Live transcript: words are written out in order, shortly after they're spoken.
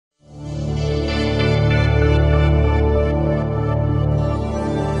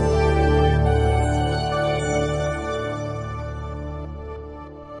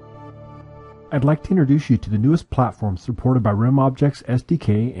I'd like to introduce you to the newest platform supported by RemObjects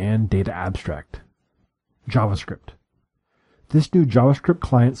SDK and Data Abstract, JavaScript. This new JavaScript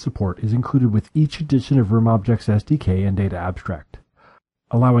client support is included with each edition of RemObjects SDK and Data Abstract,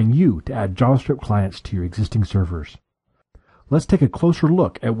 allowing you to add JavaScript clients to your existing servers. Let's take a closer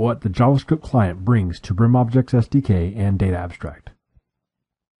look at what the JavaScript client brings to RemObjects SDK and Data Abstract.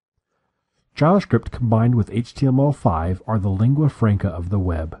 JavaScript combined with HTML5 are the lingua franca of the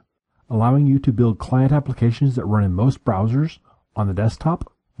web, allowing you to build client applications that run in most browsers, on the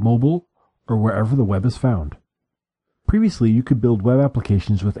desktop, mobile, or wherever the web is found. Previously, you could build web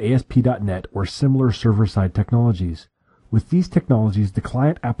applications with ASP.NET or similar server-side technologies. With these technologies, the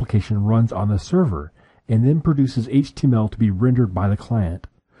client application runs on the server and then produces HTML to be rendered by the client.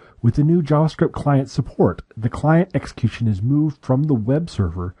 With the new JavaScript client support, the client execution is moved from the web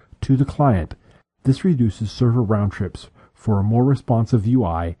server to the client. This reduces server round trips for a more responsive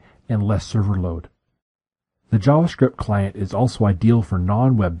UI and less server load. The JavaScript client is also ideal for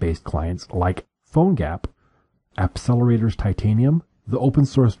non-web-based clients like PhoneGap, Appcelerator's Titanium, the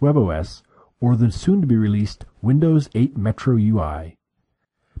open-source WebOS, or the soon-to-be-released Windows 8 Metro UI.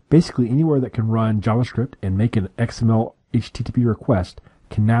 Basically, anywhere that can run JavaScript and make an XML HTTP request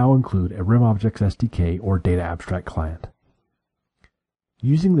can now include a RemObjects SDK or Data Abstract client.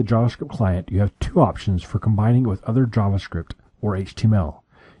 Using the JavaScript client, you have two options for combining it with other JavaScript or HTML.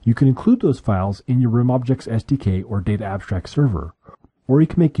 You can include those files in your RemObjects SDK or Data Abstract server, or you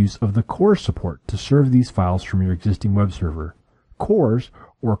can make use of the CORS support to serve these files from your existing web server. CORS,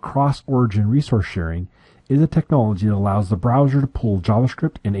 or Cross-Origin Resource Sharing, is a technology that allows the browser to pull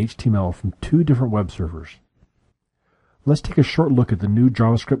JavaScript and HTML from two different web servers. Let's take a short look at the new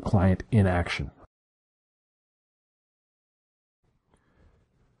JavaScript client in action.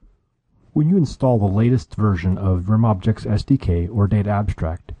 When you install the latest version of RemObjects SDK or Data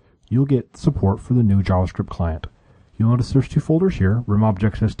Abstract, you'll get support for the new JavaScript client. You'll notice there's two folders here,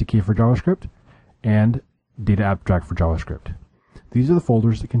 RemObjects SDK for JavaScript and Data Abstract for JavaScript. These are the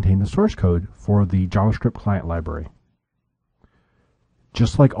folders that contain the source code for the JavaScript client library.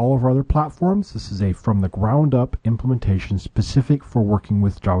 Just like all of our other platforms, this is a from-the-ground-up implementation specific for working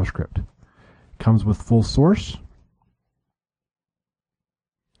with JavaScript. It comes with full source,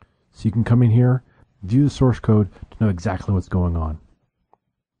 so you can come in here, view the source code to know exactly what's going on.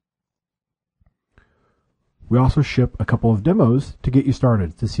 We also ship a couple of demos to get you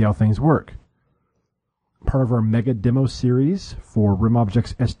started to see how things work. Part of our mega demo series for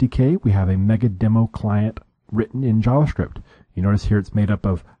RemObjects SDK, we have a mega demo client written in JavaScript. You notice here it's made up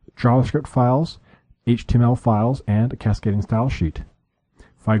of JavaScript files, HTML files, and a cascading style sheet.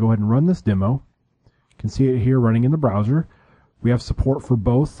 If I go ahead and run this demo, you can see it here running in the browser. We have support for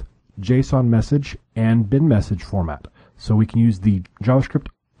both JSON message and bin message format. So we can use the JavaScript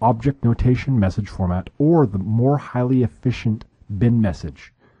object notation message format or the more highly efficient bin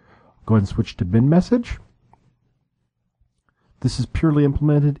message. Go ahead and switch to bin message. This is purely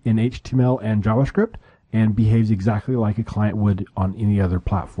implemented in HTML and JavaScript and behaves exactly like a client would on any other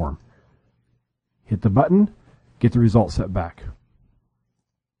platform. Hit the button, get the result set back.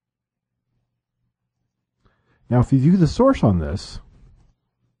 Now if you view the source on this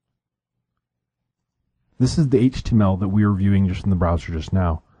is the HTML that we were viewing just in the browser just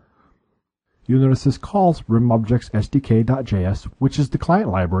now. You'll notice this calls RemObjects SDK.js, which is the client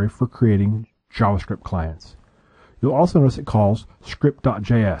library for creating JavaScript clients. You'll also notice it calls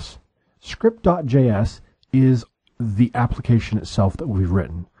script.js. Script.js is the application itself that we've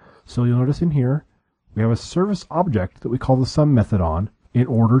written. So you'll notice in here, we have a service object that we call the sum method on in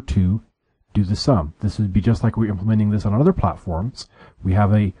order to do the sum. This would be just like we're implementing this on other platforms. We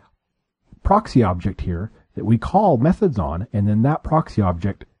have a proxy object here that we call methods on, and then that proxy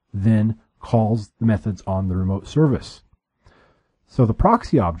object then calls the methods on the remote service. So the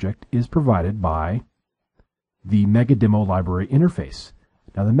proxy object is provided by the MegaDemo library interface.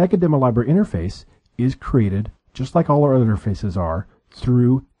 Now the MegaDemo library interface is created, just like all our other interfaces are,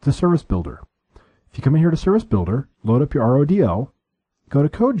 through the Service Builder. If you come in here to Service Builder, load up your RODL, go to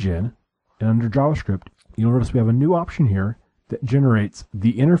CodeGen, and under JavaScript, you'll notice we have a new option here that generates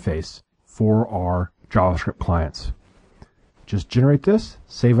the interface for our JavaScript clients. Just generate this,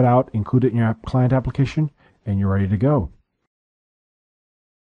 save it out, include it in your client application, and you're ready to go.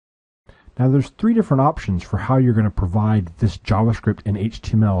 Now there's three different options for how you're going to provide this JavaScript and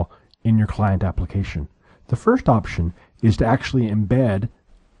HTML in your client application. The first option is to actually embed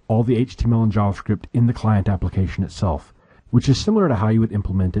all the HTML and JavaScript in the client application itself, which is similar to how you would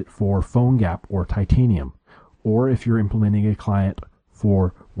implement it for PhoneGap or Titanium. Or if you're implementing a client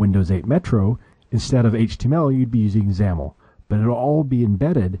for Windows 8 Metro, instead of HTML, you'd be using XAML. But it'll all be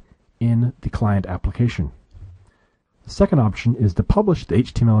embedded in the client application. The second option is to publish the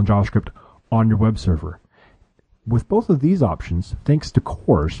HTML and JavaScript on your web server. With both of these options, thanks to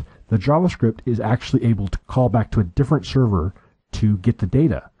CORS, the JavaScript is actually able to call back to a different server to get the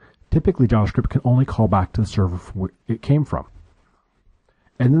data. Typically, JavaScript can only call back to the server from where it came from.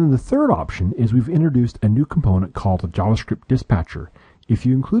 And then the third option is we've introduced a new component called the JavaScript dispatcher. If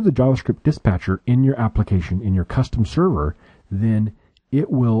you include the JavaScript dispatcher in your application, in your custom server, then it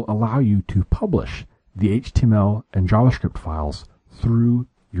will allow you to publish the HTML and JavaScript files through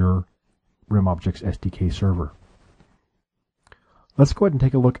your RemObjects SDK server. Let's go ahead and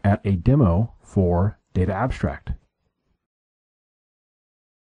take a look at a demo for Data Abstract.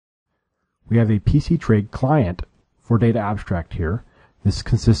 We have a PC Trade client for Data Abstract here. This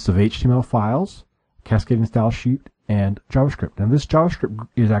consists of HTML files, cascading style sheet, and JavaScript. Now this JavaScript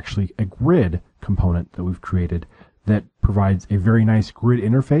is actually a grid component that we've created that provides a very nice grid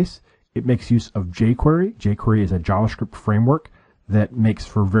interface. It makes use of jQuery. jQuery is a JavaScript framework that makes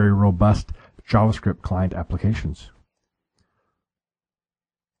for very robust JavaScript client applications.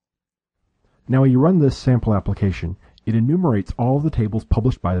 Now when you run this sample application, it enumerates all of the tables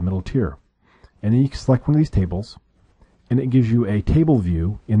published by the middle tier. And then you can select one of these tables, and it gives you a table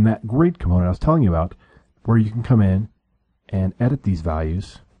view in that grid component I was telling you about, where you can come in and edit these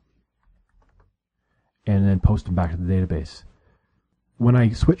values and then post them back to the database. When I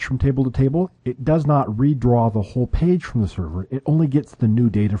switch from table to table, it does not redraw the whole page from the server. It only gets the new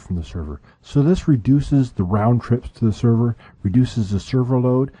data from the server. So this reduces the round trips to the server, reduces the server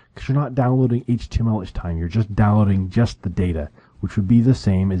load, because you're not downloading HTML each time. You're just downloading just the data, which would be the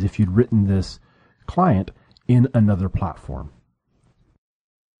same as if you'd written this client in another platform.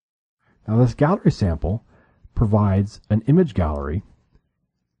 Now this gallery sample provides an image gallery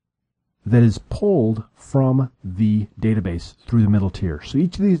that is pulled from the database through the middle tier. So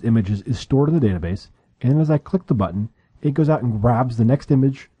each of these images is stored in the database, and as I click the button, it goes out and grabs the next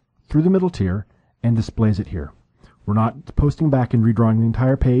image through the middle tier and displays it here. We're not posting back and redrawing the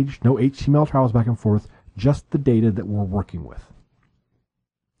entire page, no HTML travels back and forth, just the data that we're working with.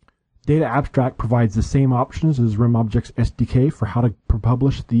 Data Abstract provides the same options as RemObjects SDK for how to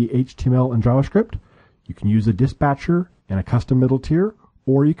publish the HTML and JavaScript. You can use a dispatcher and a custom middle tier,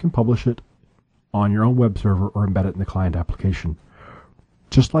 or you can publish it on your own web server or embed it in the client application.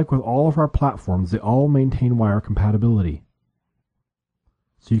 Just like with all of our platforms, they all maintain wire compatibility.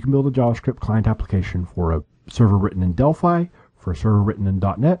 So you can build a JavaScript client application for a server written in Delphi, for a server written in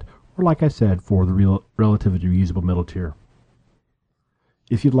 .NET, or like I said, for the relatively reusable middle tier.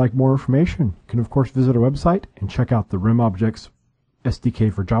 If you'd like more information, you can of course visit our website and check out the RemObjects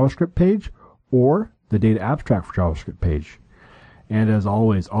SDK for JavaScript page or the Data Abstract for JavaScript page. And as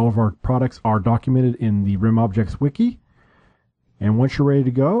always, all of our products are documented in the RemObjects wiki. And once you're ready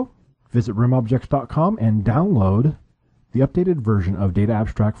to go, visit remobjects.com and download the updated version of Data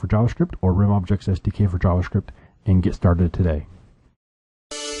Abstract for JavaScript or RemObjects SDK for JavaScript and get started today.